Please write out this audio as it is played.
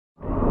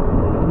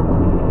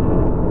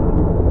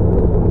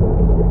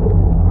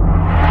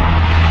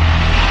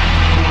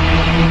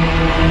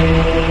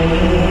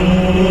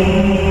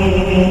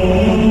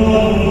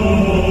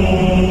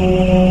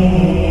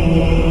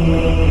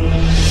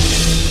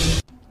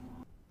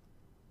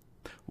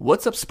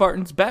What's up,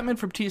 Spartans? Batman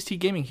from TST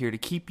Gaming here to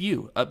keep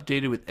you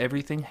updated with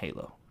everything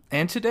Halo.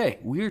 And today,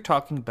 we are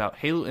talking about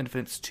Halo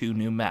Infinite's 2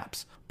 new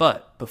maps.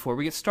 But before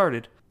we get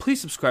started, please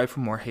subscribe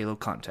for more Halo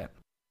content.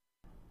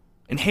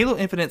 In Halo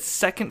Infinite's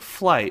second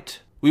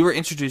flight, we were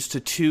introduced to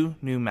 2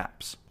 new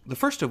maps. The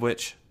first of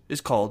which is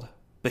called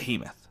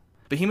Behemoth.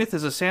 Behemoth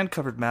is a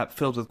sand-covered map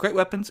filled with great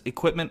weapons,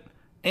 equipment,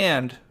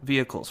 and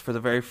vehicles. For the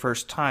very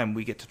first time,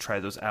 we get to try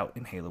those out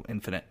in Halo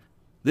Infinite.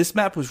 This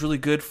map was really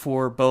good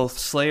for both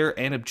Slayer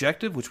and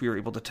Objective, which we were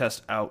able to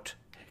test out,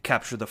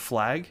 capture the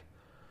flag.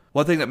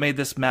 One thing that made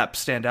this map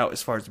stand out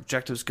as far as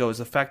objectives go is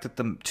the fact that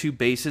the 2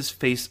 bases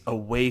face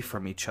away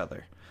from each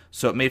other.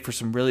 So it made for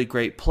some really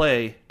great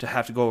play to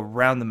have to go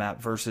around the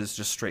map versus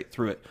just straight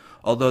through it.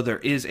 Although there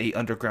is a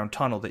underground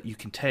tunnel that you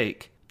can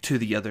take to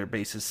the other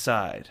base's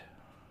side.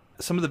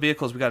 Some of the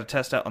vehicles we got to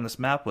test out on this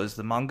map was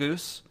the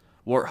Mongoose,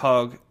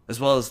 Warthog, as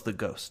well as the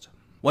Ghost.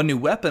 One new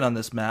weapon on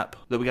this map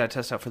that we got to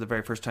test out for the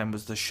very first time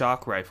was the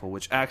Shock Rifle,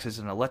 which acts as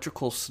an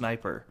electrical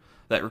sniper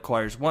that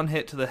requires 1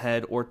 hit to the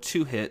head or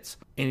 2 hits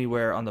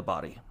anywhere on the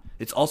body.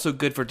 It's also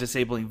good for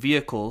disabling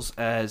vehicles,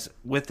 as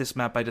with this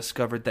map I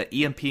discovered that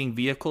EMPing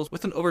vehicles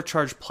with an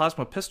overcharged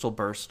plasma pistol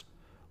burst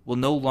will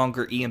no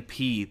longer EMP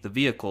the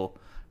vehicle.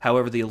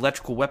 However, the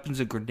electrical weapons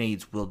and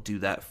grenades will do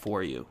that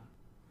for you.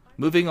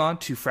 Moving on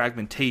to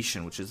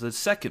Fragmentation, which is the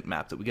second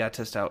map that we got to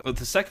test out with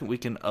the second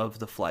weekend of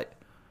the flight.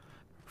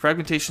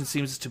 Fragmentation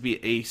seems to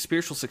be a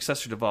spiritual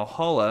successor to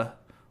Valhalla,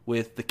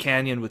 with the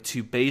canyon with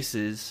 2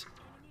 bases,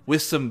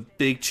 with some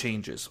big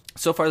changes.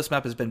 So far this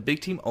map has been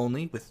big team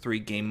only, with 3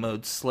 game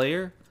modes: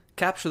 Slayer,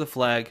 Capture the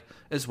Flag,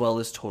 as well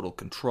as Total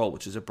Control,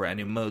 which is a brand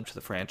new mode to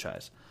the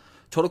franchise.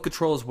 Total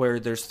Control is where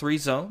there's 3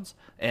 zones,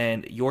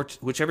 and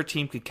whichever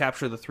team can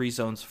capture the 3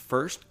 zones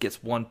first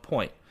gets 1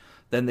 point.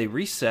 Then they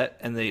reset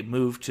and they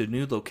move to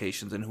new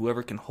locations, and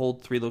whoever can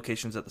hold 3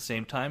 locations at the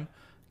same time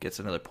gets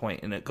another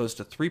point, and it goes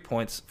to 3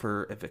 points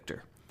for a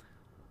victor.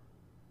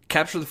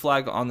 Capture the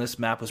Flag on this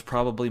map was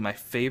probably my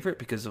favorite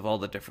because of all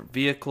the different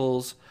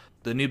vehicles.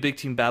 The new big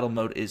team battle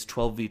mode is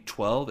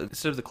 12v12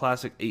 instead of the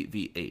classic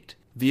 8v8.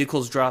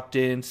 Vehicles dropped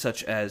in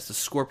such as the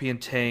Scorpion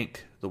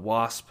tank, the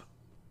Wasp,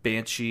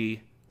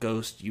 Banshee,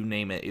 Ghost, you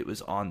name it, it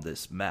was on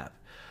this map.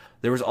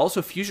 There was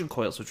also fusion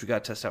coils, which we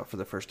got to test out for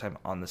the first time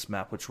on this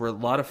map, which were a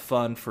lot of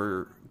fun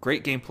for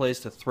great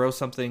gameplays to throw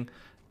something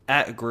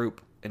at a group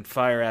and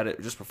fire at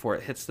it just before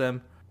it hits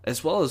them.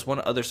 As well as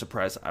one other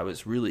surprise I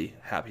was really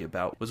happy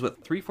about was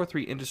what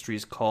 343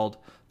 Industries called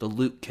the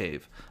Loot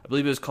Cave. I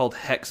believe it was called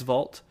Hex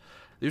Vault.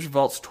 There's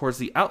vaults towards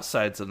the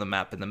outsides of the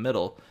map in the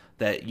middle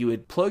that you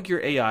would plug your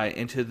AI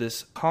into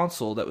this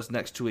console that was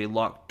next to a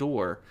locked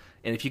door,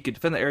 and if you could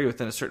defend the area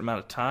within a certain amount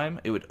of time,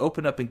 it would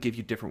open up and give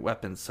you different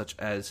weapons such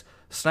as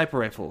sniper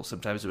rifles.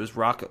 Sometimes it was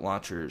rocket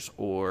launchers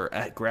or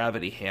a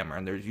gravity hammer,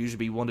 and there'd usually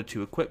be 1 to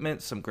 2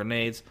 equipment, some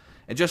grenades,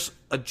 and just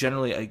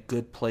generally a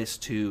good place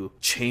to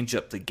change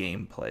up the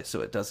gameplay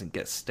so it doesn't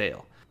get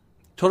stale.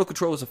 Total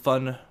Control was a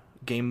fun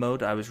game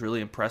mode. I was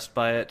really impressed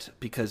by it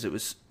because it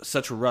was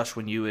such a rush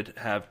when you would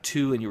have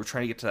 2 and you were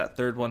trying to get to that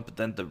 3rd one, but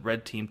then the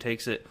red team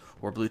takes it,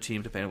 or blue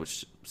team, depending on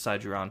which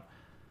side you're on.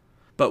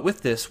 But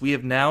with this, we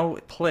have now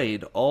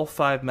played all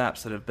 5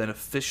 maps that have been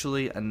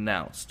officially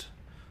announced.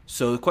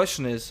 So the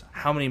question is,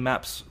 how many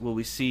maps will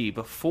we see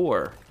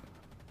before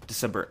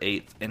December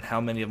 8th, and how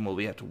many of them will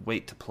we have to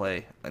wait to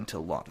play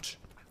until launch?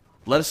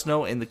 Let us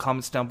know in the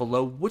comments down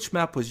below which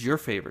map was your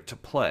favorite to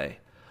play.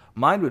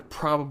 Mine would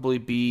probably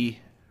be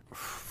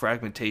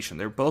Fragmentation.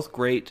 They're both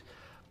great,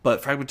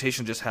 but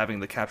Fragmentation, just having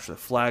the Capture the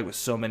Flag with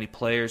so many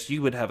players,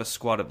 you would have a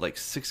squad of like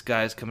 6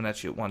 guys coming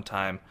at you at one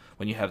time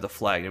when you have the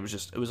flag. It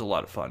was a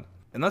lot of fun.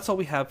 And that's all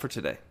we have for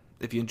today.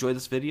 If you enjoyed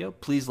this video,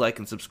 please like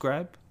and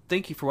subscribe.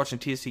 Thank you for watching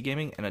TST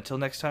Gaming, and until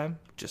next time,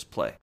 just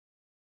play.